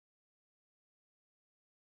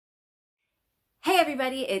Hey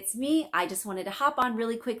everybody, it's me. I just wanted to hop on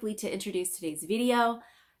really quickly to introduce today's video.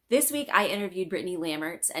 This week I interviewed Brittany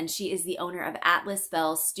Lammerts, and she is the owner of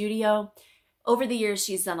Belle Studio. Over the years,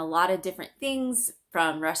 she's done a lot of different things,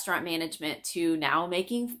 from restaurant management to now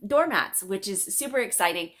making doormats, which is super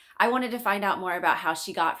exciting. I wanted to find out more about how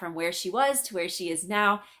she got from where she was to where she is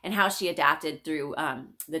now and how she adapted through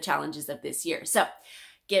the challenges of this year. So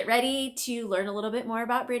get ready to learn a little bit more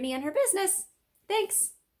about Brittany and her business.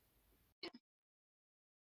 Thanks.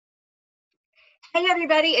 Hey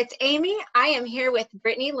everybody, it's Amy. I am here with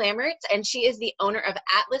Brittany Lammerts, and she is the owner of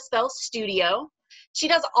Belle Studio. She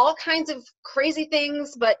does all kinds of crazy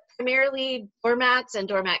things, but primarily doormats and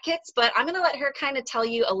doormat kits, but I'm going to let her kind of tell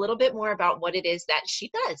you a little bit more about what it is that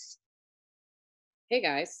she does. Hey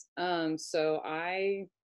guys, so I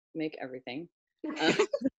make everything.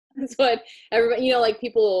 That's what everybody, like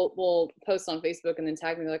people will post on Facebook and then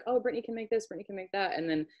tag me, like, oh, Brittany can make this, Brittany can make that. And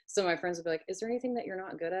then some of my friends will be like, is there anything that you're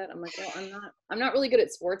not good at? I'm like, well, I'm not really good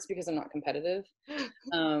at sports because I'm not competitive.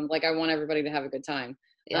 Like I want everybody to have a good time.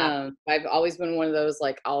 Yeah. I've always been one of those,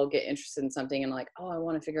 like, I'll get interested in something and like, oh, I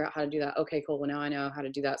want to figure out how to do that. Okay, cool. Well, now I know how to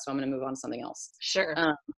do that. So I'm going to move on to something else. Sure.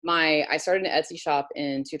 I started an Etsy shop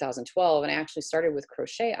in 2012, and I actually started with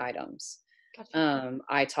crochet items. Gotcha.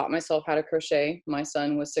 I taught myself how to crochet. My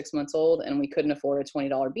son was 6 months old, and we couldn't afford a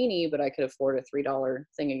 $20 beanie, but I could afford a $3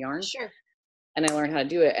 thing of yarn. Sure. And I learned how to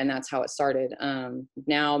do it, and that's how it started.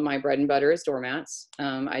 Now my bread and butter is doormats.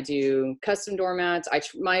 I do custom doormats.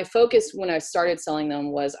 My focus when I started selling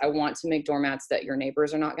them was I want to make doormats that your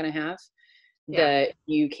neighbors are not going to have, that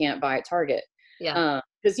you can't buy at Target. Yeah.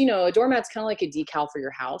 Because, a doormat's kind of like a decal for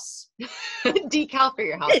your house. Decal for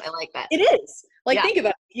your house. I like that. It is. Like, think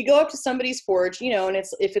about it. You go up to somebody's porch, and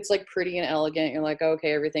if it's like pretty and elegant, you're like,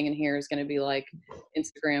 okay, everything in here is going to be like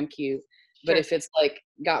Instagram cute. But if it's like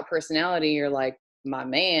got personality, you're like, my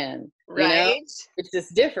man, right? It's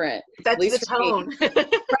just different. That's at least the tone.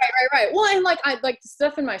 Right. Well, and like I like the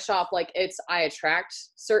stuff in my shop, like I attract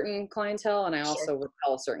certain clientele, and I also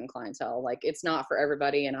repel certain clientele. Like it's not for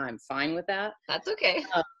everybody, and I'm fine with that. That's okay.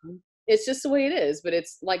 It's just the way it is. But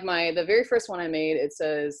it's like the very first one I made, it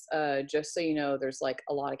says, just so you know, there's like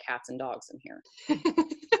a lot of cats and dogs in here.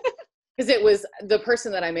 Because it was the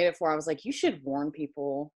person that I made it for. I was like, you should warn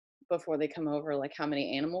people before they come over, like how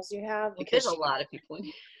many animals you have, because there's a lot of people.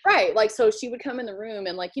 Right. Like, so she would come in the room,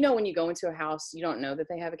 and like, when you go into a house, you don't know that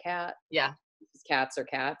they have a cat. Yeah. Cats are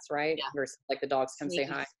cats, right? Yeah. Versus like the dogs come say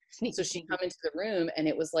hi. So she'd come into the room, and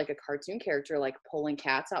it was like a cartoon character, like pulling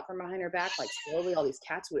cats out from behind her back, like slowly all these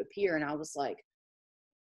cats would appear. And I was like,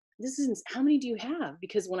 this isn't, how many do you have?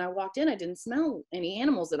 Because when I walked in, I didn't smell any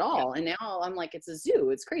animals at all. And now I'm like, it's a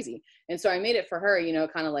zoo. It's crazy. And so I made it for her,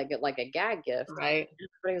 kind of like a gag gift. Right.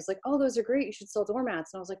 Everybody was like, oh, those are great. You should sell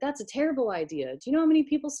doormats. And I was like, that's a terrible idea. Do you know how many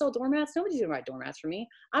people sell doormats? Nobody's gonna buy doormats for me.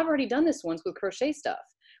 I've already done this once with crochet stuff.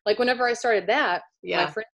 Like whenever I started that, my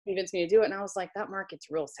friend convinced me to do it. And I was like, that market's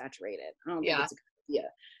real saturated. I don't think it's a good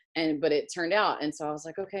idea. But it turned out. And so I was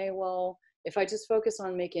like, okay, well, if I just focus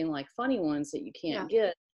on making like funny ones that you can't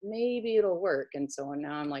get, maybe it'll work. And so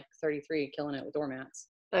now I'm like 33, killing it with doormats.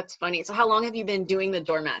 That's funny. So how long have you been doing the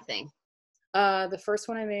doormat thing? The first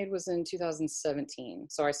one I made was in 2017.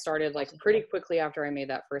 So I started like pretty quickly after I made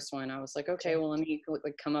that first one. I was like, okay, well, let me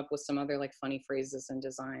like come up with some other like funny phrases and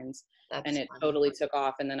designs. And it totally took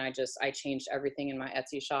off. And then I changed everything in my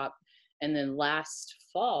Etsy shop. And then last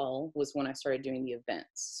fall was when I started doing the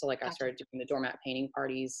events. So like I started doing the doormat painting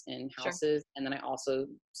parties in houses. And then I also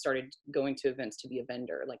started going to events to be a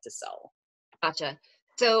vendor, like to sell. Gotcha.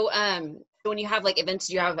 So when you have like events,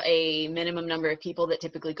 do you have a minimum number of people that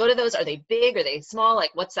typically go to those? Are they big? Are they small?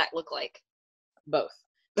 Like what's that look like? Both.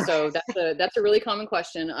 So that's a really common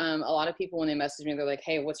question. A lot of people when they message me, they're like,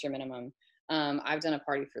 hey, what's your minimum? I've done a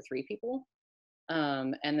party for 3 people.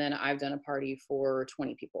 And then I've done a party for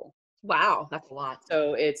 20 people. Wow, that's a lot.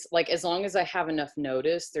 So it's like, as long as I have enough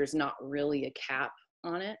notice, there's not really a cap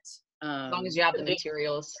on it. As long as you have the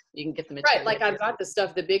materials, you can get the materials. Right, like I've got the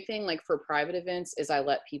stuff. The big thing, like for private events, is I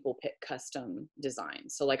let people pick custom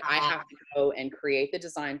designs. So like I have to go and create the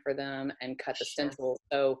design for them and cut the stencil.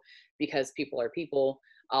 So because people are people,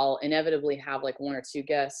 I'll inevitably have like 1 or 2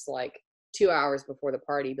 guests like 2 hours before the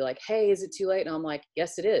party be like, hey, is it too late? And I'm like,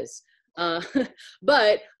 yes, it is.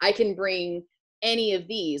 But I can bring any of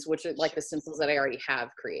these, which are like the stencils that I already have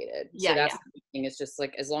created. So that's the thing. It's just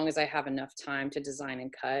like, as long as I have enough time to design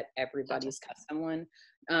and cut everybody's custom one.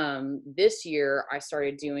 This year I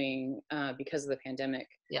started doing, because of the pandemic,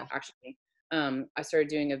 actually, I started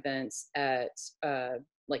doing events at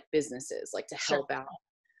like businesses, like to help out.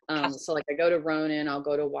 So like I go to Ronin, I'll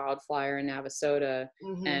go to Wildflower in Navasota,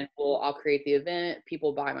 and I'll create the event.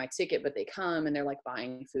 People buy my ticket, but they come and they're like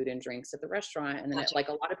buying food and drinks at the restaurant. And then like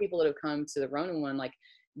a lot of people that have come to the Ronin one, like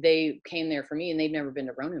they came there for me and they'd never been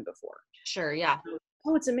to Ronin before. Sure. Yeah.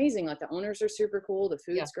 Oh, it's amazing. Like the owners are super cool. The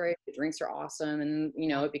food's great. The drinks are awesome. And you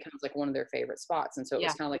know, it becomes like one of their favorite spots. And so it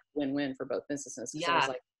was kind of like win-win for both businesses. So I was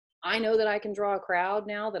like, I know that I can draw a crowd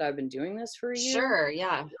now that I've been doing this for a year. Sure,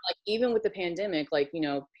 yeah. Like even with the pandemic, like, you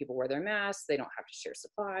know, people wear their masks, they don't have to share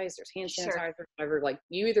supplies, there's hand sanitizer, whatever. Like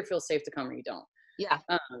you either feel safe to come or you don't. Yeah.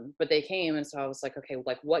 But they came, and so I was like, okay,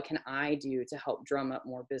 like what can I do to help drum up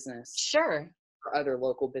more business? Sure. For other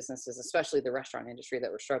local businesses, especially the restaurant industry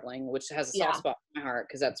that were struggling, which has a soft spot in my heart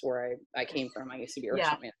because that's where I came from. I used to be a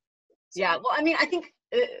restaurant manager. So. Yeah. Well, I mean, I think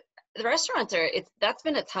the restaurants that's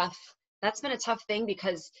been a tough thing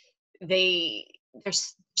because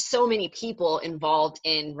there's so many people involved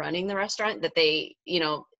in running the restaurant that they, you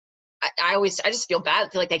know, I just feel bad. I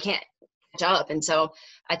feel like they can't catch up. And so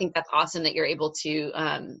I think that's awesome that you're able to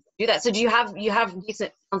do that. So do you have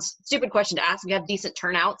decent, stupid question to ask, you have decent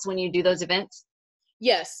turnouts when you do those events?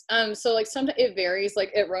 Yes. So like sometimes it varies.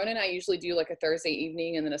 Like at Ronin, I usually do like a Thursday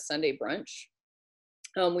evening and then a Sunday brunch.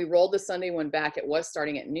 We rolled the Sunday one back. It was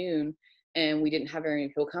starting at noon and we didn't have very many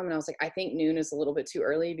people come. And I was like, I think noon is a little bit too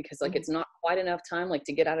early because like it's not quite enough time like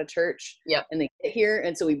to get out of church and they get here.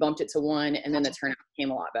 And so we bumped it to 1 and then the turnout became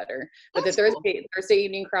a lot better. But the Thursday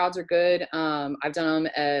evening crowds are good. I've done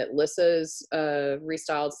them at Lissa's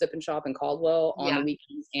Restyled Sip and Shop in Caldwell on the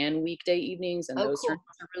weekends and weekday evenings. And those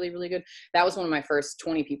turnouts are really, really good. That was one of my first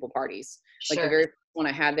 20 people parties. Like the very first one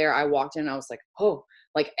I had there, I walked in and I was like, oh,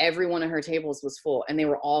 like every one of her tables was full and they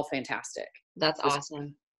were all fantastic. That's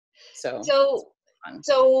awesome. So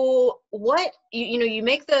what, you know, you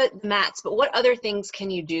make the mats, but what other things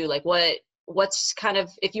can you do? Like what's kind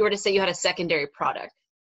of, if you were to say you had a secondary product,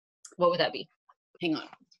 what would that be? Hang on.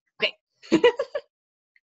 Okay. I'm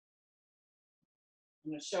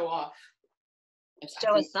going to show off.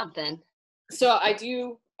 Show us something. So I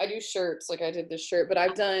do shirts, like I did this shirt, but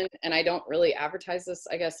I've done, and I don't really advertise this.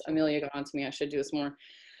 I guess Amelia got onto me. I should do this more.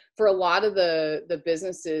 For a lot of the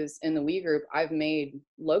businesses in the We Group, I've made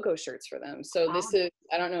logo shirts for them. So this is,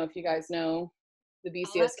 I don't know if you guys know the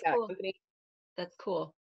BCS Cat Company. That's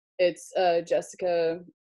cool. It's Jessica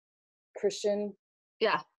Christian.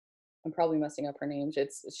 Yeah. I'm probably messing up her name.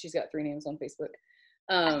 She's got 3 names on Facebook.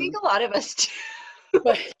 I think a lot of us do.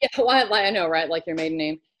 But yeah, I know, right? Like your maiden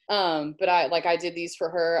name. But I did these for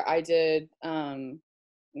her. I did, now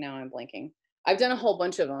I'm blanking. I've done a whole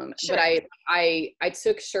bunch of them, but I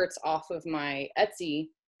took shirts off of my Etsy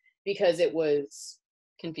because it was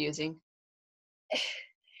confusing.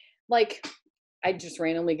 Like I just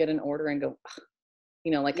randomly get an order and go,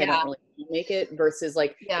 you know, like I don't really make it versus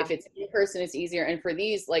like if it's in person, it's easier. And for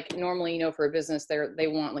these, like normally, you know, for a business, they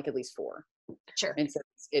want like at least 4. Sure. And so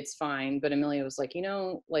it's fine. But Amelia was like, you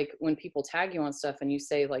know, like when people tag you on stuff and you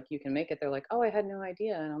say like you can make it, they're like, oh, I had no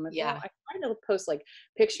idea. And I'm like, well, I try to post like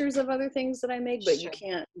pictures of other things that I make, but you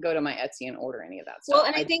can't go to my Etsy and order any of that stuff. Well,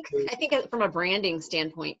 and I think from a branding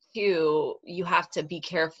standpoint too, you have to be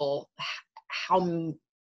careful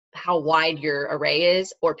how wide your array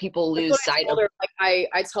is, or people lose sight of. Like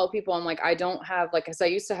I tell people, I'm like, I don't have like, cause I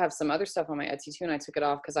used to have some other stuff on my Etsy too, and I took it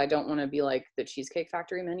off because I don't want to be like the Cheesecake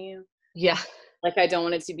Factory menu. Yeah. Like I don't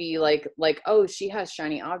want it to be like, oh, she has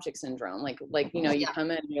shiny object syndrome. Like, you know, you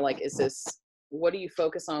come in and you're like, what do you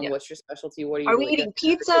focus on? What's your specialty? What are we eating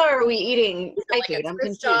pizza or are we eating Thai food? I'm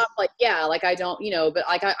confused. Like, like I don't, you know, but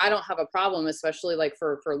like I don't have a problem, especially like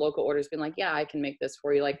for local orders being like, yeah, I can make this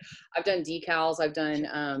for you. Like I've done decals, I've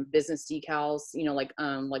done business decals, you know, like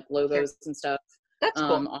logos and stuff. That's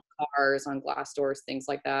cool. On cars, on glass doors, things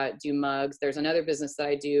like that. Do mugs. There's another business that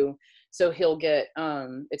I do. So he'll get,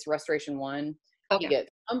 it's Restoration One. You get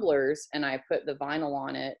tumblers and I put the vinyl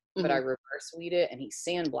on it, but I reverse weed it and he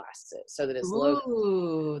sandblasts it so that it's logo.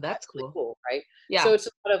 Ooh, that's cool. Right? Yeah. So it's a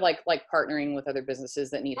lot of like partnering with other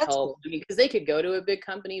businesses that need help. Cool. I mean, because they could go to a big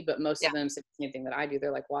company, but most of them say the same thing that I do.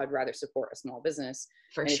 They're like, well, I'd rather support a small business.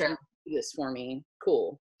 For and sure. If you do this for me,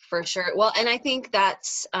 cool. For sure. Well, and I think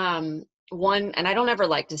that's one, and I don't ever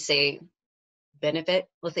like to say benefit,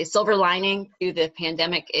 let's say silver lining to the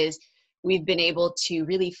pandemic is we've been able to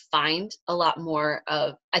really find a lot more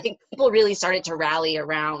of, I think people really started to rally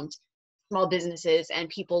around small businesses and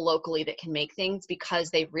people locally that can make things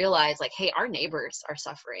because they realize like, hey, our neighbors are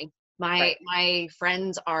suffering. My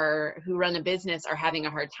friends who run a business are having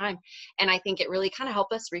a hard time. And I think it really kind of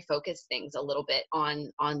helped us refocus things a little bit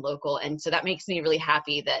on local. And so that makes me really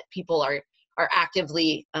happy that people are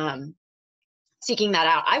actively seeking that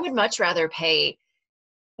out. I would much rather pay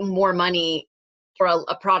more money for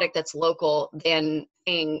a product that's local than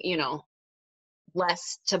paying,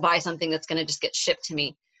 less to buy something that's going to just get shipped to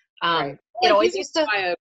me. Right. It Like always you used to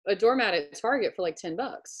buy a doormat at Target for like $10.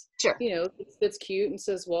 Sure. It's cute and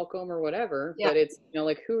says welcome or whatever, Yeah. but it's,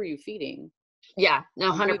 like, who are you feeding? Yeah,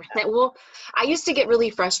 no, 100%. Well, I used to get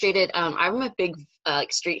really frustrated. I'm a big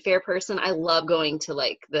like street fair person. I love going to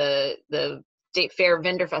like the state fair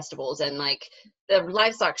vendor festivals and like the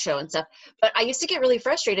livestock show and stuff. But I used to get really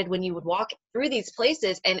frustrated when you would walk through these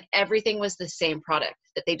places and everything was the same product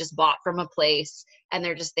that they just bought from a place and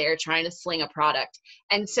they're just there trying to sling a product.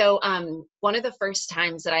 And so one of the first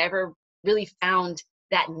times that I ever really found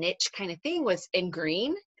that niche kind of thing was in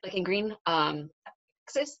Green,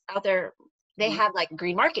 Texas out there. They had like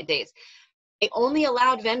green market days. They only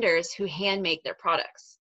allowed vendors who hand make their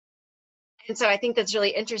products. And so I think that's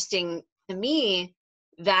really interesting to me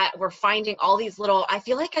that we're finding all these little, I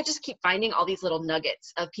feel like I just keep finding all these little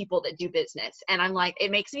nuggets of people that do business. And I'm like,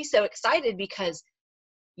 it makes me so excited because,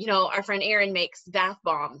 our friend Erin makes bath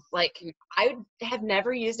bombs. Like I have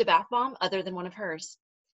never used a bath bomb other than one of hers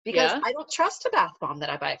because I don't trust a bath bomb that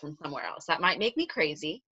I buy from somewhere else. That might make me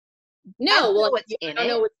crazy. No, I don't know well, what's I in don't it.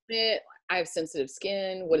 know what's in it. I have sensitive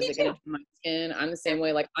skin. What is Me it going to too. do to my skin? I'm the same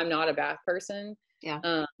way. Like, I'm not a bath person.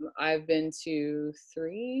 Yeah. I've been to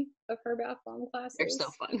 3 of her bath bomb classes. They're so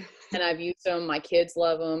fun. And I've used them. My kids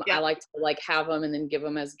love them. Yeah. I like to like have them and then give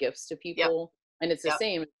them as gifts to people. Yep. And it's the Yep.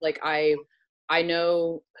 same. Like I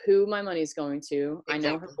know who my money's going to. Exactly.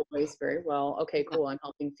 I know her boys very well. Okay, cool. I'm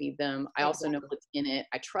helping feed them. I also know what's in it.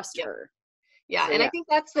 I trust her. Yeah. So, and I think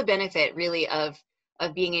that's the benefit really of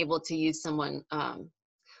being able to use someone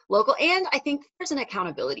local. And I think there's an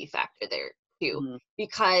accountability factor there too,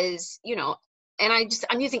 because, and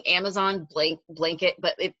I'm using Amazon blanket,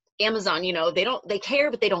 but Amazon, they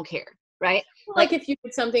care, but they don't care. Right. Like if you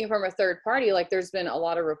get something from a third party, like there's been a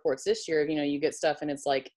lot of reports this year of, you get stuff and it's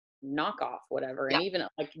like knockoff, whatever. And even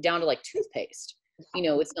like down to like toothpaste,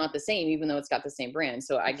 it's not the same, even though it's got the same brand.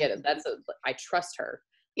 So I get it. I trust her.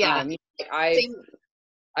 Yeah.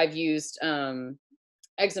 I've used,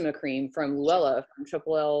 eczema cream from Luella from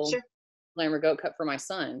Triple L Lammer Goat Cut for my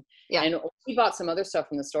son. Yeah. And he bought some other stuff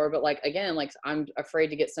from the store, but like, again, like I'm afraid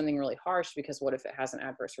to get something really harsh because what if it has an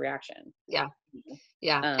adverse reaction? Yeah.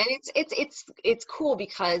 Yeah. And it's cool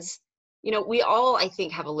because, we all, I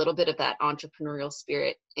think, have a little bit of that entrepreneurial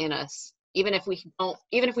spirit in us. Even if we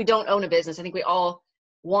don't own a business, I think we all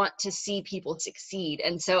want to see people succeed.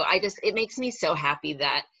 And so it makes me so happy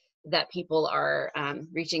that people are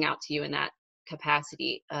reaching out to you in that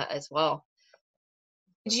capacity as well.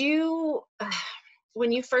 Did you,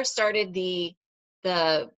 when you first started the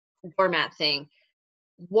doormat thing,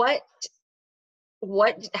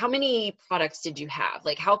 how many products did you have?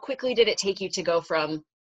 Like, how quickly did it take you to go from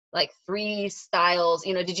like 3 styles?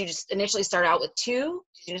 Did you just initially start out with 2?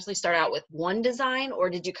 Did you initially start out with 1 design, or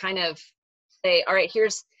did you kind of say, all right,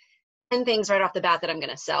 here's 10 things right off the bat that I'm going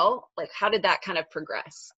to sell? Like, how did that kind of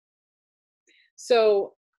progress?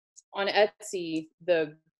 So on Etsy,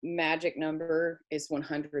 the magic number is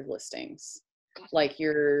 100 listings. Like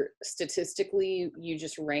statistically, you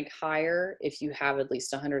just rank higher if you have at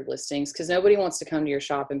least 100 listings, because nobody wants to come to your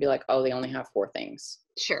shop and be like, oh, they only have 4 things.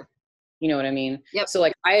 Sure. You know what I mean? Yep. So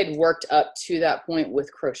like I had worked up to that point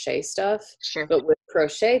with crochet stuff. Sure. But with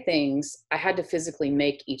crochet things, I had to physically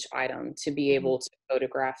make each item to be able to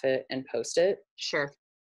photograph it and post it. Sure.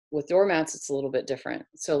 With doormats, it's a little bit different.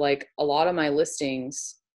 So like a lot of my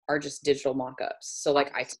listings are just digital mock-ups. So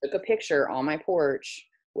like I took a picture on my porch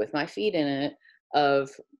with my feet in it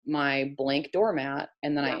of my blank doormat,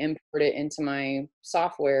 and then I import it into my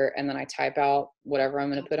software, and then I type out whatever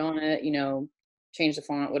I'm going to put on it, change the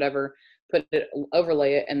font, whatever, put it,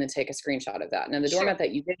 overlay it, and then take a screenshot of that. Now the doormat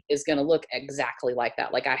that you did is going to look exactly like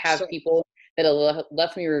that. Like I have people that have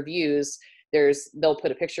left me reviews. They'll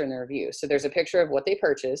put a picture in the review. So there's a picture of what they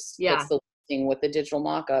purchased. Yeah. That's the listing with the digital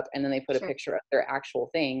mock-up, and then they put a picture of their actual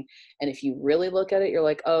thing. And if you really look at it, you're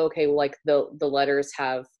like, oh, okay, well, like the letters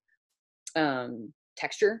have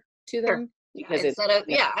texture to them, because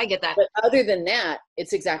I get that. But other than that,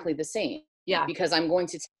 it's exactly the same. Yeah. Because I'm going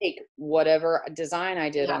to take whatever design I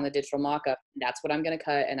did on the digital mock-up, that's what I'm going to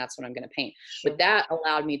cut, and that's what I'm going to paint. But that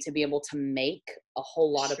allowed me to be able to make a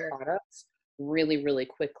whole lot of products really, really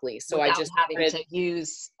quickly. So without I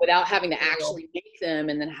just without having to actually make them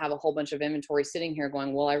and then have a whole bunch of inventory sitting here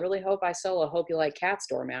going, well, I really hope I sell a Hope You Like Cats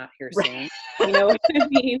doormat here soon. You know what I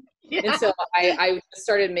mean? Yeah. And so I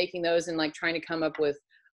started making those and like trying to come up with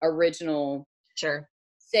original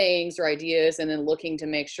sayings or ideas, and then looking to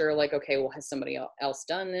make sure like, okay, well, has somebody else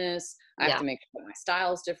done this? I have to make sure my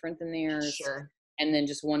style is different than theirs. and then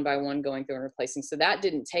just one by one going through and replacing. So that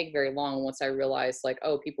didn't take very long once I realized like,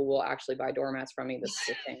 oh, people will actually buy doormats from me. This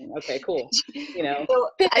is a thing. Okay, cool. You know, So,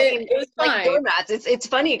 I mean, it was like fine. doormats, it's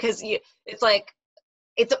funny because it's like,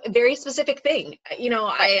 it's a very specific thing. You know,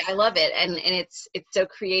 I love it. And it's so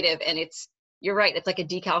creative, and you're right. It's like a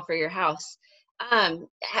decal for your house.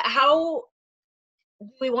 How do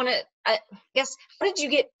we want to, I guess, how did you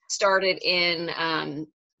get started in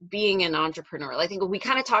being an entrepreneur? I think we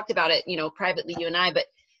kind of talked about it, you know, privately, you and I, but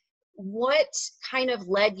what kind of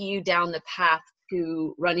led you down the path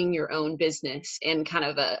to running your own business in kind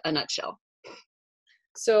of a nutshell?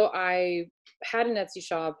 So I had an Etsy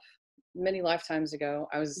shop many lifetimes ago.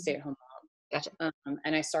 I was a stay-at-home Gotcha.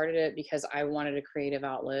 and I started it because I wanted a creative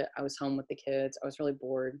outlet. I was home with the kids. I was really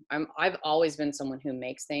bored. I've always been someone who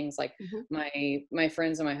makes things. Like my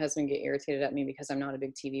friends and my husband get irritated at me because I'm not a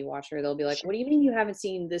big TV watcher. They'll be like, "What do you mean you haven't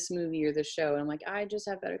seen this movie or this show?" And I'm like, "I just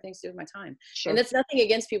have better things to do with my time." And that's nothing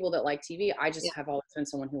against people that like TV. I just have always been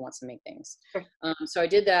someone who wants to make things. So I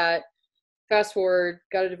did that. Fast forward,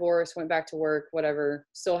 got a divorce, went back to work, whatever.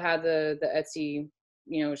 Still had the Etsy.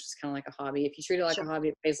 You know, it's just kind of like a hobby. If you treat it like a hobby,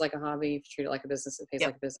 it pays like a hobby. If you treat it like a business, it pays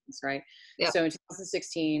like a business, right? So in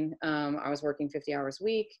 2016, I was working 50 hours a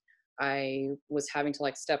week. I was having to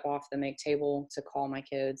like step off the make table to call my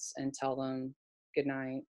kids and tell them good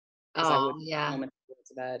night. I would go home and go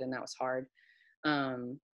to bed, and that was hard.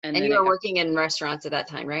 And then you were working in restaurants at that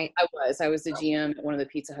time, right? I was the GM at one of the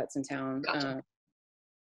Pizza Huts in town. Gotcha.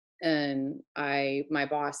 And my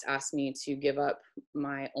boss asked me to give up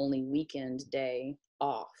my only weekend day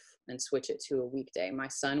off and switch it to a weekday. My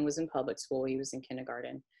son was in public school. He was in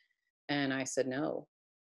kindergarten. And I said, no,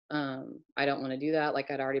 I don't want to do that. Like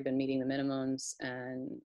I'd already been meeting the minimums, and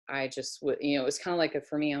I just would, you know, it was kind of like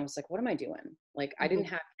for me, I was like, what am I doing? Like I didn't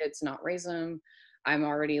have kids, not raise them. I'm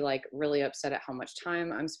already like really upset at how much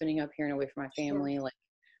time I'm spending up here and away from my family. Like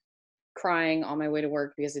crying on my way to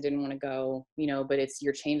work because I didn't want to go, you know, but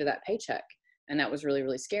you're chained to that paycheck. And that was really,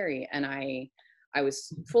 really scary. And I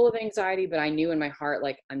was full of anxiety, but I knew in my heart,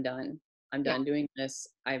 like, I'm done doing this.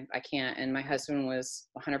 I can't. And my husband was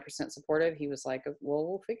 100% supportive. He was like, well,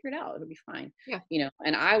 we'll figure it out. It'll be fine. You know?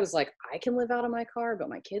 And I was like, I can live out of my car, but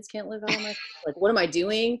my kids can't live out of my car. Like, what am I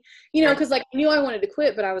doing? You know, cause like I knew I wanted to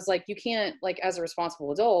quit, but I was like, you can't, like, as a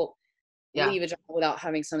responsible adult, leave a job without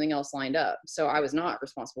having something else lined up. So I was not a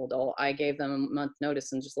responsible adult. I gave them a month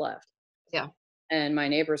notice and just left. And my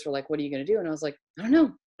neighbors were like, what are you going to do? And I was like, I don't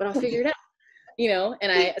know, but I'll figure it out, you know?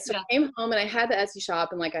 And I came home and I had the Etsy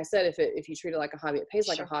shop. And like I said, if you treat it like a hobby, it pays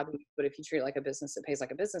like a hobby, but if you treat it like a business, it pays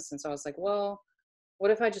like a business. And so I was like, well,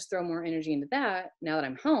 what if I just throw more energy into that? Now that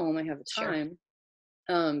I'm home, I have the time.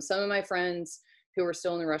 Some of my friends who were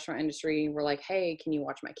still in the restaurant industry were like, hey, can you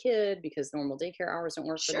watch my kid? Because normal daycare hours don't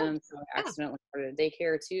work for them. So I accidentally started a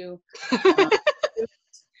daycare too.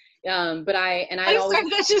 But I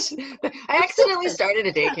accidentally started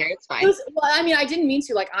a daycare. It's fine. Well, I mean, I didn't mean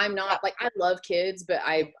to. Like, I'm not like, I love kids, but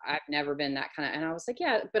I've never been that kind of. And I was like,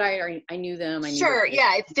 yeah, but I knew them. I knew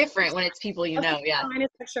it's different when it's people you know. Fine,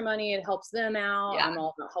 it's extra money. It helps them out. I'm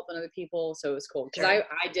all about helping other people, so it was cool. Because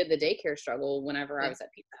I did the daycare struggle whenever I was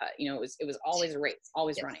at Pizza Hut. You know, it was always a race,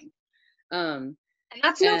 always running. And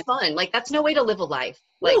that's no fun. Like, that's no way to live a life.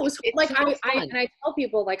 Like, no, it was like I tell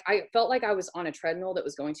people, like, I felt like I was on a treadmill that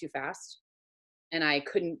was going too fast, and I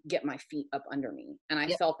couldn't get my feet up under me. And I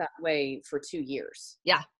felt that way for 2 years.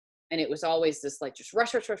 And it was always this, like, just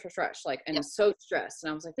rush, like, and so stressed.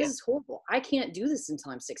 And I was like, this is horrible. I can't do this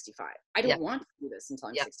until I'm 65. I don't want to do this until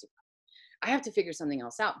I'm 65. I have to figure something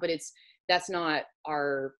else out. But that's not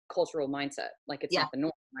our cultural mindset. Like, it's not the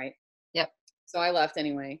norm, right? So I left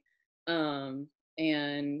anyway.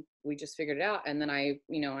 And we just figured it out. And then I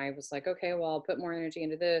was like, okay, well, I'll put more energy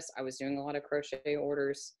into this. I was doing a lot of crochet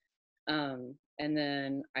orders. And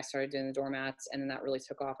then I started doing the doormats, and then that really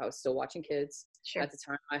took off. I was still watching kids at the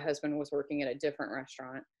time. My husband was working at a different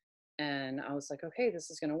restaurant, and I was like, okay, this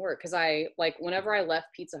is going to work. Cause whenever I left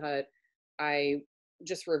Pizza Hut, I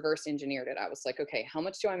just reverse engineered it. I was like, okay, how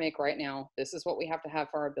much do I make right now? This is what we have to have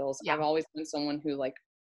for our bills. I've always been someone who, like,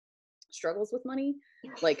 struggles with money.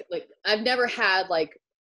 Like I've never had like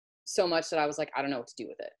so much that I was like, I don't know what to do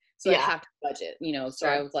with it. So I have to budget, you know? So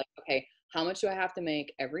I was like, okay, how much do I have to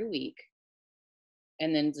make every week?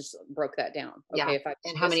 And then just broke that down. Okay.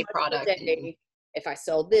 And how many products? If I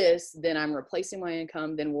sell this, then I'm replacing my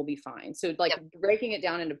income, then we'll be fine. So like breaking it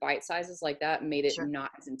down into bite sizes like that made it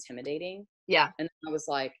not as intimidating. And I was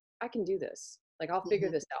like, I can do this. Like, I'll figure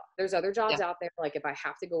this out. There's other jobs out there. Like, if I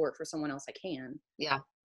have to go work for someone else, I can.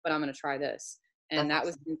 But I'm going to try this. And that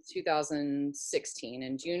was in 2016.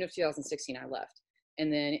 In June of 2016, I left.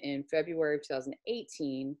 And then in February of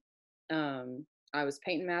 2018, I was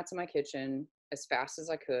painting mats in my kitchen as fast as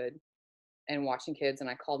I could and watching kids. And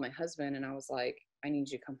I called my husband and I was like, I need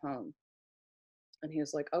you to come home. And he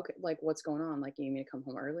was like, okay, like, what's going on? Like, you need me to come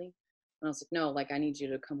home early? And I was like, no, like, I need you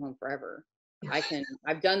to come home forever.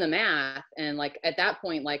 I've done the math. And like, at that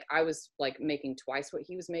point, like, I was like making twice what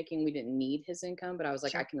he was making. We didn't need his income, but I was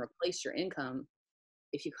like, I can replace your income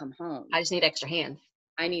if you come home. I just need extra hands.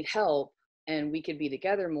 I need help and we could be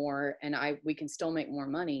together more and we can still make more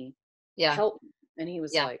money. Yeah. Help. And he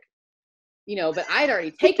was like, you know, but I'd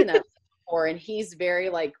already taken that before, and he's very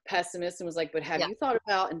like pessimist and was like, but have you thought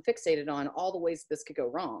about and fixated on all the ways this could go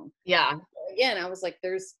wrong? Yeah. Again, I was like,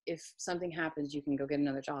 if something happens, you can go get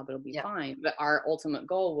another job. It'll be fine. But our ultimate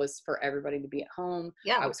goal was for everybody to be at home.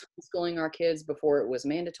 Yeah. I was homeschooling our kids before it was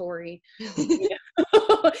mandatory. You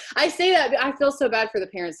know? I say that, but I feel so bad for the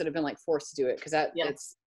parents that have been like forced to do it, because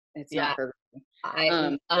it's not for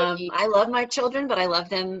everybody. I love my children, but I love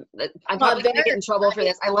them. I'm probably going to get in trouble for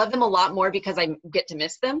this. I love them a lot more because I get to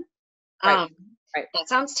miss them. Right. That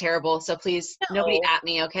sounds terrible. So please, nobody at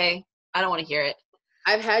me, okay? I don't want to hear it.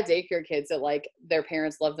 I've had daycare kids that like their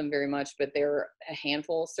parents love them very much, but they're a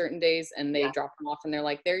handful certain days, and they drop them off and they're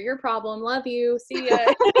like, they're your problem. Love you. See ya.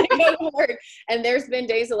 Go to work. And there's been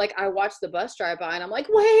days that like I watch the bus drive by and I'm like,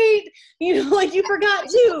 wait, you know, like you forgot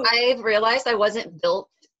too. I've realized I wasn't built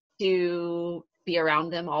to be around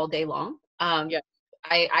them all day long.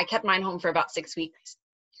 I kept mine home for about 6 weeks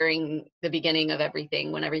during the beginning of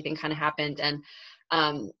everything, when everything kind of happened. And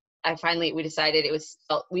we decided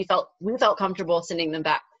we felt comfortable sending them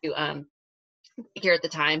back to here at the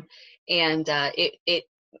time, and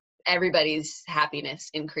everybody's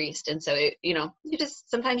happiness increased. And so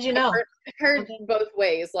sometimes I heard both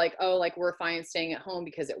ways, like, oh, like we're fine staying at home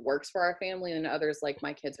because it works for our family, and others like,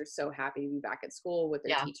 my kids are so happy to be back at school with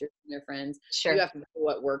their teachers and their friends. Sure. You have to do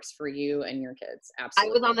what works for you and your kids.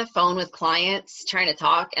 Absolutely. I was on the phone with clients trying to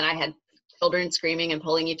talk, and I had children screaming and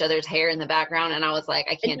pulling each other's hair in the background, and I was like,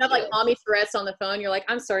 I can't. You have like mommy threats on the phone. You're like,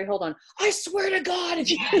 I'm sorry, hold on. I swear to God, if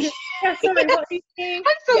you sorry, what are you saying?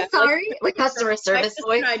 I'm so sorry. Like customer service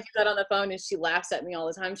voice. I do that on the phone, and she laughs at me all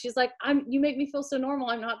the time. She's like, you make me feel so normal.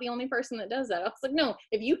 I'm not the only person that does that. I was like, no,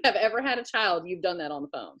 if you have ever had a child, you've done that on the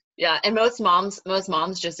phone. Yeah, and most moms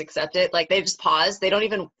just accept it. Like they just pause. They don't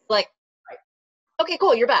even like. Okay,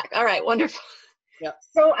 cool. You're back. All right, wonderful. Yep.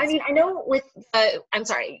 So, I mean, I know with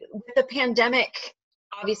the pandemic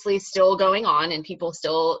obviously still going on, and people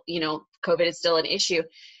still, COVID is still an issue.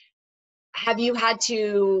 Have you had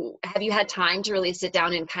time to really sit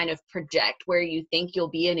down and kind of project where you think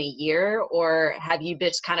you'll be in a year, or have you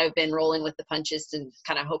just kind of been rolling with the punches and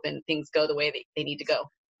kind of hoping things go the way they need to go?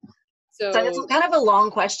 So it's kind of a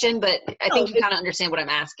long question, but I think you kind of understand what I'm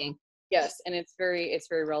asking. Yes, and it's very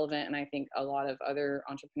relevant, and I think a lot of other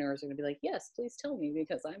entrepreneurs are going to be like, "Yes, please tell me,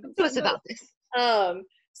 because I'm curious about this."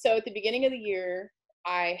 So at the beginning of the year,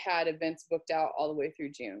 I had events booked out all the way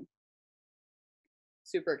through June.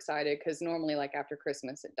 Super excited, because normally, like after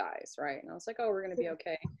Christmas, it dies, right? And I was like, "Oh, we're going to be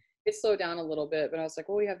okay." It slowed down a little bit, but I was like,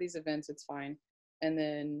 "Well, we have these events, it's fine." And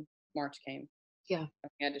then March came. Yeah.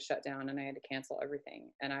 I had to shut down and I had to cancel everything.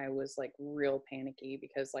 And I was like real panicky,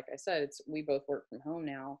 because like I said, we both work from home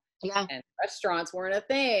now. Yeah. And restaurants weren't a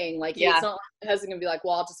thing. Like, it's not like my husband gonna be like,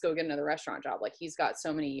 well, I'll just go get another restaurant job. Like, he's got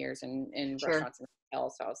so many years in restaurants and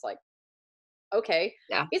hotels. So I was like, okay,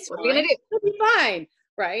 it's fine. It'll be fine.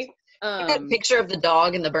 Right. That picture of the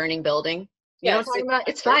dog in the burning building. You know what I'm talking about?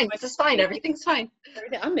 It's fine. This is fine. Everything's fine.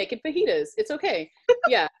 I'm making fajitas. It's okay.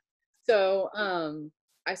 Yeah. So,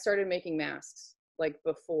 I started making masks like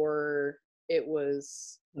before it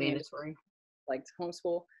was mandatory, like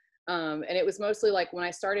homeschool. And it was mostly like, when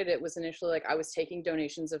I started, it was initially like I was taking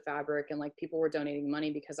donations of fabric, and like people were donating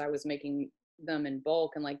money because I was making them in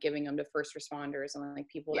bulk and like giving them to first responders and like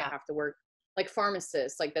people that have to work, like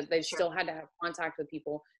pharmacists, like that they still had to have contact with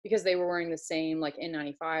people because they were wearing the same like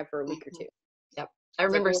N95 for a week or two. Yep. I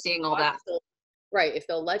remember seeing all that. Right. If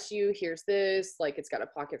they'll let you, here's this, like it's got a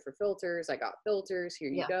pocket for filters. I got filters.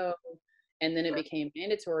 Here you go. And then it became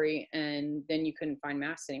mandatory, and then you couldn't find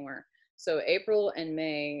masks anywhere. So April and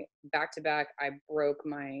May, back to back, I broke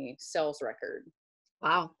my sales record.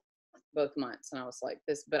 Wow. Both months. And I was like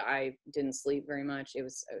this, but I didn't sleep very much. It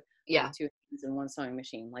was 2 hands and one sewing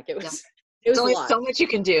machine. Like it was, There's only so much you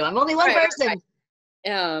can do. I'm only one person.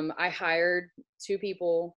 I hired 2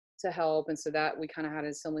 people to help. And so that we kind of had an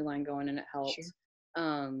assembly line going, and it helped. Sure.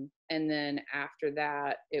 And then after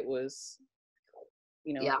that, it was,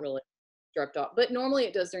 really dropped off. But normally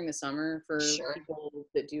it does during the summer for people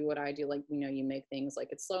that do what I do. Like, you make things like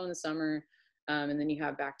it's slow in the summer. And then you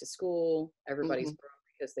have back to school. Everybody's broke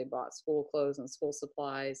because they bought school clothes and school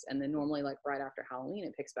supplies. And then normally like right after Halloween,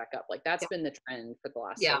 it picks back up. Like that's been the trend for the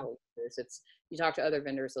last several years. You talk to other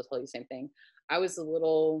vendors, they'll tell you the same thing. I was a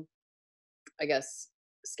little, I guess,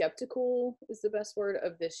 skeptical is the best word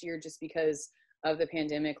of this year, just because of the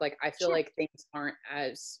pandemic. Like I feel like things aren't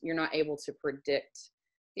as, you're not able to predict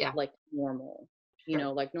like normal, you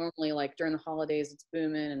know, like normally like during the holidays it's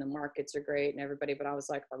booming and the markets are great and everybody, but I was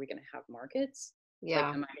like, are we going to have markets? Like,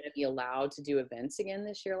 am I going to be allowed to do events again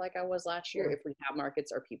this year like I was last year? If we have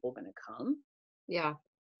markets, are people going to come?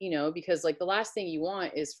 You know, because like the last thing you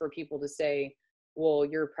want is for people to say, well,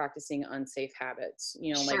 you're practicing unsafe habits,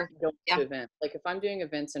 you know, like don't do events. Like if I'm doing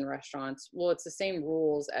events in restaurants, well, it's the same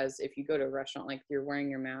rules as if you go to a restaurant, like you're wearing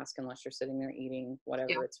your mask unless you're sitting there eating,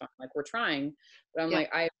 whatever, it's fine. Like we're trying, but I'm like,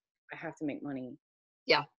 I have to make money.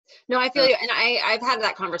 No, I feel you. And I've had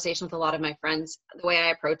that conversation with a lot of my friends. The way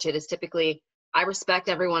I approach it is typically I respect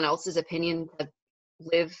everyone else's opinion to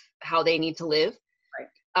live how they need to live.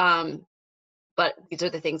 But these are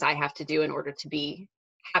the things I have to do in order to be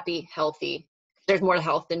happy, healthy. There's more to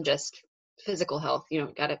health than just physical health, you know,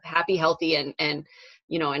 got to happy, healthy, and,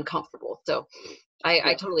 you know, and comfortable. So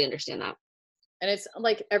I totally understand that. And it's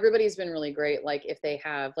like, everybody's been really great. Like if they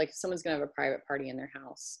have, like if someone's going to have a private party in their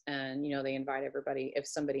house and, you know, they invite everybody, if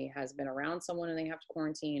somebody has been around someone and they have to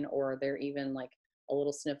quarantine, or they're even like a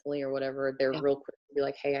little sniffly or whatever, they're real quick to be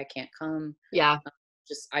like, hey, I can't come.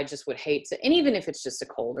 I just would hate to, and even if it's just a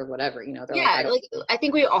cold or whatever, you know, they're like, I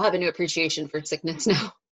think we all have a new appreciation for sickness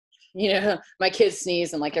now. You know, my kids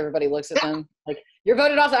sneeze and like everybody looks at them like, you're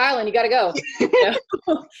voted off the island, you got to go. You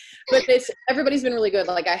know? But everybody's been really good.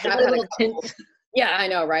 Like I have had a couple, I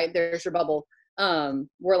know, right? There's your bubble.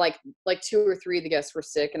 Where like 2 or 3 of the guests were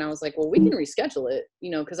sick, and I was like, well, we can reschedule it, you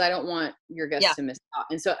know, because I don't want your guests to miss out.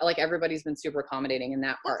 And so like everybody's been super accommodating, and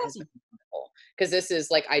that part has been wonderful. Because this is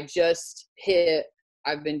like,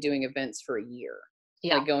 I've been doing events for a year,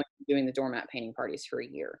 like doing the doormat painting parties for a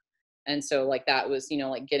year. And so like that was, you know,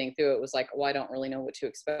 like getting through it was like, well, I don't really know what to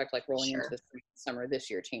expect. Like rolling into the summer this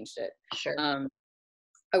year changed it.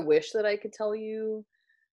 I wish that I could tell you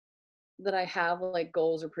that I have like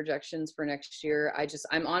goals or projections for next year.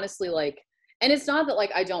 I'm honestly like, and it's not that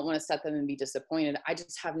like I don't want to set them and be disappointed. I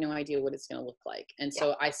just have no idea what it's going to look like. And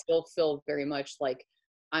so I still feel very much like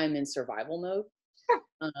I'm in survival mode.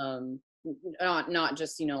 Not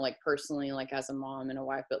just, you know, like personally, like as a mom and a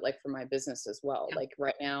wife, but like for my business as well. Like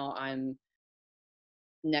right now I'm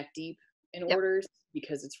neck deep in orders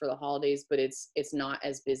because it's for the holidays, but it's not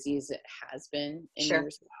as busy as it has been in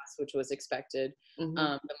years past, which was expected.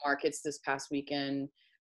 The markets this past weekend,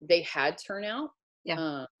 they had turnout,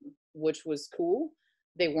 which was cool.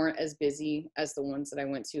 They weren't as busy as the ones that I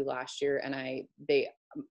went to last year. And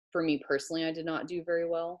for me personally, I did not do very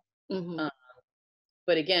well.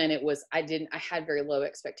 But again, I had very low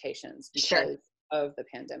expectations because of the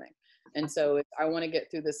pandemic. And so I want to get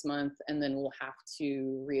through this month, and then we'll have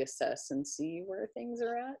to reassess and see where things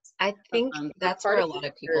are at. I think that's where a lot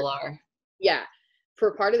of people are. Yeah.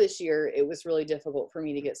 For part of this year, it was really difficult for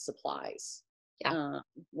me to get supplies.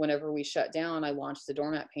 Whenever we shut down, I launched the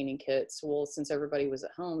doormat painting kits. Well, since everybody was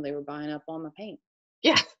at home, they were buying up all my paint.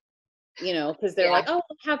 You know, because they're like, oh, I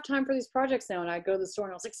don't have time for these projects now. And I'd go to the store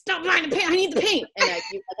and I was like, stop buying the paint. I need the paint. And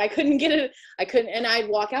I couldn't get it. And I'd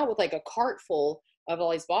walk out with like a cart full of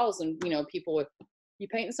all these bottles. And, you know, people would, you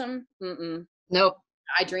painting something? Nope.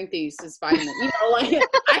 I drink these. It's vitamin. You know, like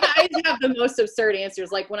I have the most absurd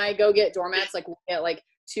answers. Like when I go get doormats, like we'll get like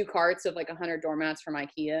 2 carts of like 100 doormats from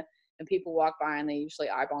IKEA. And people walk by and they usually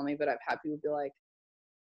eyeball me. But I've had people be like,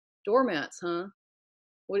 doormats, huh?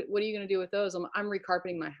 What are you going to do with those? I'm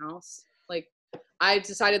recarpeting my house. Like I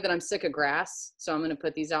decided that I'm sick of grass, so I'm going to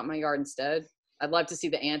put these out in my yard instead. I'd love to see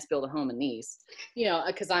the ants build a home in these, you know,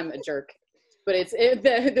 because I'm a jerk. But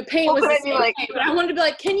the paint was the same like, paint, but I wanted to be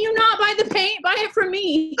like, can you not buy the paint? Buy it from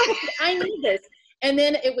me. I need this. And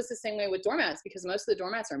then it was the same way with doormats, because most of the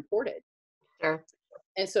doormats are imported.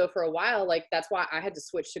 And so for a while, like that's why I had to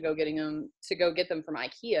switch to go get them from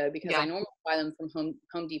IKEA, because I normally buy them from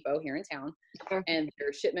Home Depot here in town. And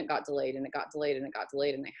their shipment got delayed and it got delayed and it got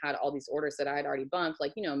delayed. And they had all these orders that I had already bumped,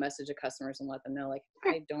 like, you know, message the customers and let them know, like,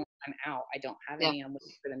 I'm out. I don't have any. I'm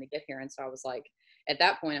waiting for them to get here. And so I was like, at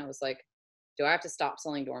that point, I was like, do I have to stop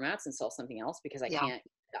selling doormats and sell something else because I can't get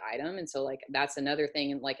the item? And so like, that's another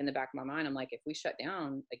thing. And like in the back of my mind, I'm like, if we shut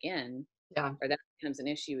down again, or that becomes an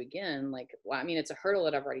issue again, like, well, I mean, it's a hurdle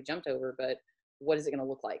that I've already jumped over, but what is it going to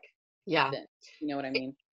look like? Then? You know what I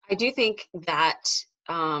mean? I do think that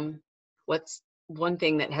what's one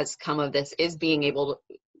thing that has come of this is being able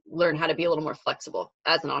to learn how to be a little more flexible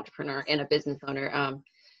as an entrepreneur and a business owner.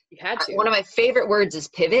 You had to. One of my favorite words is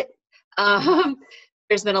pivot.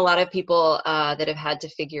 there's been a lot of people that have had to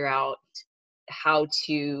figure out how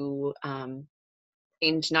to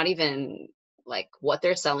change, not even like what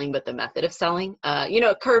they're selling, but the method of selling,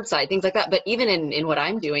 curbside, things like that. But even in what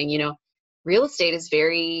I'm doing, real estate is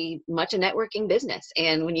very much a networking business.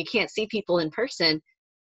 And when you can't see people in person,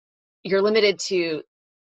 you're limited to,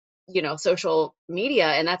 social media.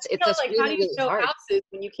 And it's just like, really, how do you really show hard. houses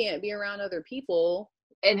when you can't be around other people?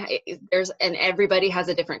 And everybody has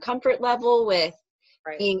a different comfort level with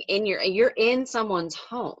being you're in someone's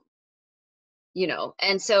home,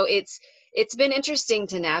 and so it's been interesting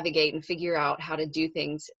to navigate and figure out how to do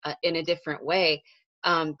things in a different way.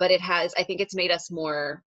 But I think it's made us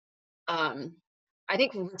more, I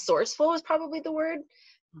think resourceful is probably the word.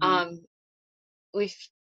 Mm-hmm. We've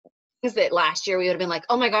things that last year we would have been like,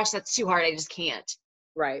 oh my gosh, that's too hard, I just can't.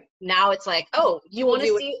 Right. Now it's like, oh, you want to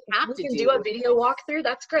see, we can do a video walkthrough?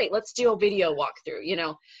 That's great. Let's do a video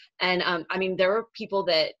walkthrough, And I mean, there were people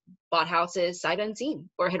that bought houses sight unseen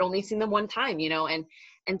or had only seen them one time,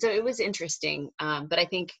 and so it was interesting. But I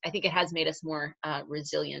think it has made us more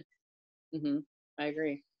resilient. Mm-hmm. I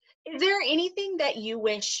agree. Is there anything that you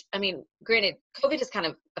wish, I mean, granted, COVID has kind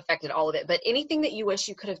of affected all of it, but anything that you wish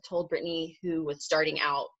you could have told Brittany, who was starting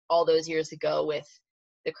out all those years ago with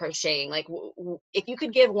the crocheting? Like, if you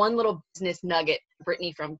could give one little business nugget,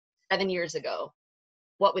 Brittany, from 7 years ago,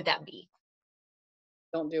 what would that be?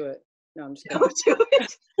 Don't do it. No, I'm just kidding. Don't do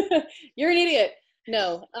it. You're an idiot.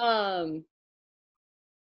 No.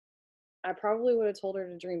 I probably would have told her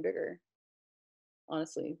to dream bigger,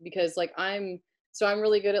 honestly, because like I'm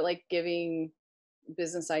really good at like giving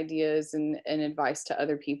business ideas and advice to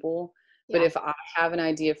other people. But if I have an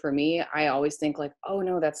idea for me, I always think like, oh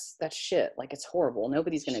no, that's shit. Like, it's horrible.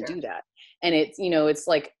 Nobody's going to do that. And it's, it's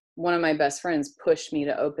like one of my best friends pushed me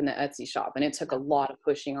to open the Etsy shop, and it took a lot of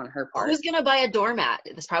pushing on her part. Who's going to buy a doormat?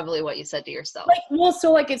 That's probably what you said to yourself. Like, well,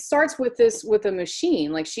 so like it starts with a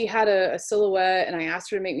machine. Like, she had a silhouette, and I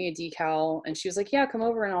asked her to make me a decal, and she was like, yeah, come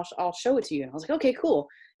over and I'll show it to you. And I was like, okay, cool.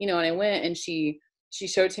 And I went, and she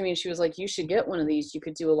showed it to me, and she was like, you should get one of these. You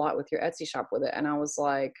could do a lot with your Etsy shop with it. And I was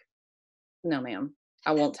like, no, ma'am,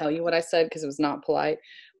 I won't tell you what I said because it was not polite.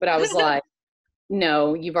 But I was like,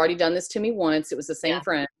 no, you've already done this to me once. It was the same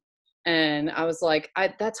friend. And I was like,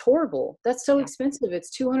 that's horrible. That's so expensive.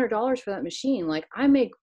 It's $200 for that machine. Like, I make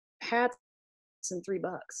hats in $3.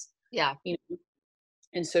 Yeah.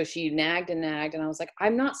 And so she nagged and nagged. And I was like,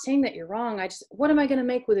 I'm not saying that you're wrong. What am I going to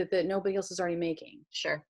make with it that nobody else is already making?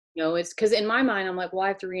 Sure. It's because in my mind, I'm like, well, I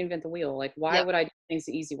have to reinvent the wheel. Like, why would I do things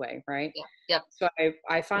the easy way? Right. Yep. So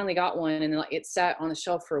I finally got one, and it sat on the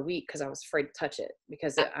shelf for a week because I was afraid to touch it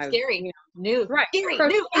because scary. New. Right. Scary.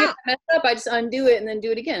 New. I mess up, I just undo it and then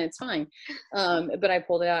do it again. It's fine. But I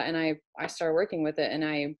pulled it out, and I started working with it,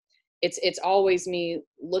 and it's always me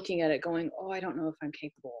looking at it going, oh, I don't know if I'm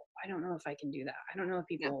capable. I don't know if I can do that. I don't know if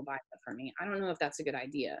people will buy that for me. I don't know if that's a good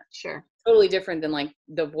idea. Sure. Totally different than like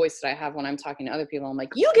the voice that I have when I'm talking to other people. I'm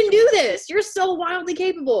like, you can do this. You're so wildly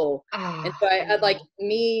capable. And so I like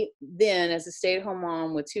me then as a stay-at-home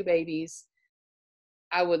mom with 2 babies,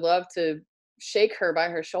 I would love to shake her by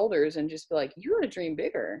her shoulders and just be like, you got to dream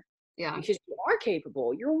bigger. Yeah. Because you are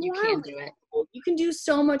capable. You can do it. You can do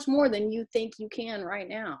so much more than you think you can right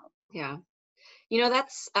now. Yeah.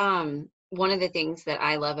 That's one of the things that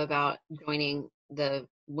I love about joining the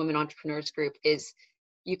Women Entrepreneurs group is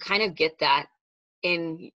you kind of get that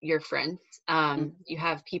in your friends. You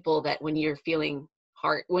have people that when you're feeling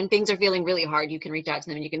hard, when things are feeling really hard, you can reach out to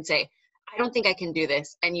them and you can say, I don't think I can do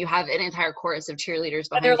this. And you have an entire chorus of cheerleaders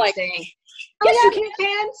behind you saying, yes, you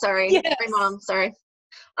can. Sorry. Yes. My mom, sorry.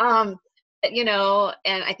 And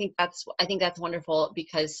I think that's wonderful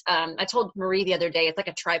because I told Marie the other day, it's like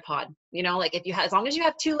a tripod, like if you have, as long as you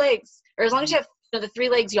have 2 legs, or as long as you have the 3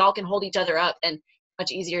 legs, y'all can hold each other up, and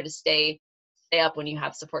much easier to stay up when you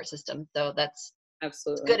have support system. So that's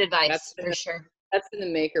absolutely good advice for sure. That's been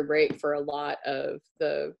the make or break for a lot of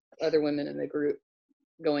the other women in the group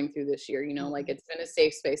going through this year. Like, it's been a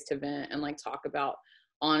safe space to vent and like talk about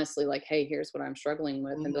honestly, like, hey, here's what I'm struggling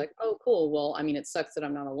with, and be like, oh, cool. Well, I mean, it sucks that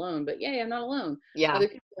I'm not alone, but yay, I'm not alone. Yeah. Other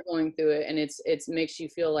people are going through it, and it's makes you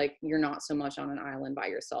feel like you're not so much on an island by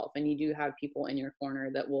yourself, and you do have people in your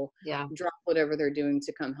corner that will drop whatever they're doing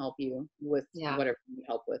to come help you with whatever you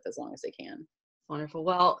help with, as long as they can. Wonderful.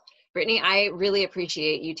 Well, Brittany, I really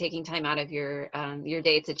appreciate you taking time out of your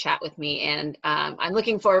day to chat with me, and I'm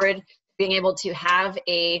looking forward to being able to have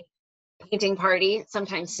a painting party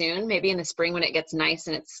sometime soon, maybe in the spring when it gets nice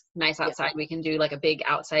and it's nice outside. We can do like a big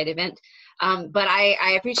outside event. But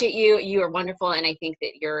I appreciate you. You are wonderful, and I think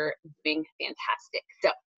that you're doing fantastic.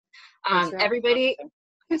 So everybody,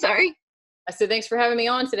 I'm sorry. I said, thanks for having me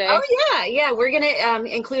on today. Oh yeah, yeah. We're gonna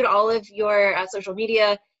include all of your social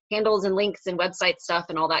media handles and links and website stuff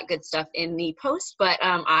and all that good stuff in the post. But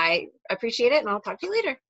I appreciate it, and I'll talk to you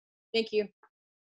later. Thank you.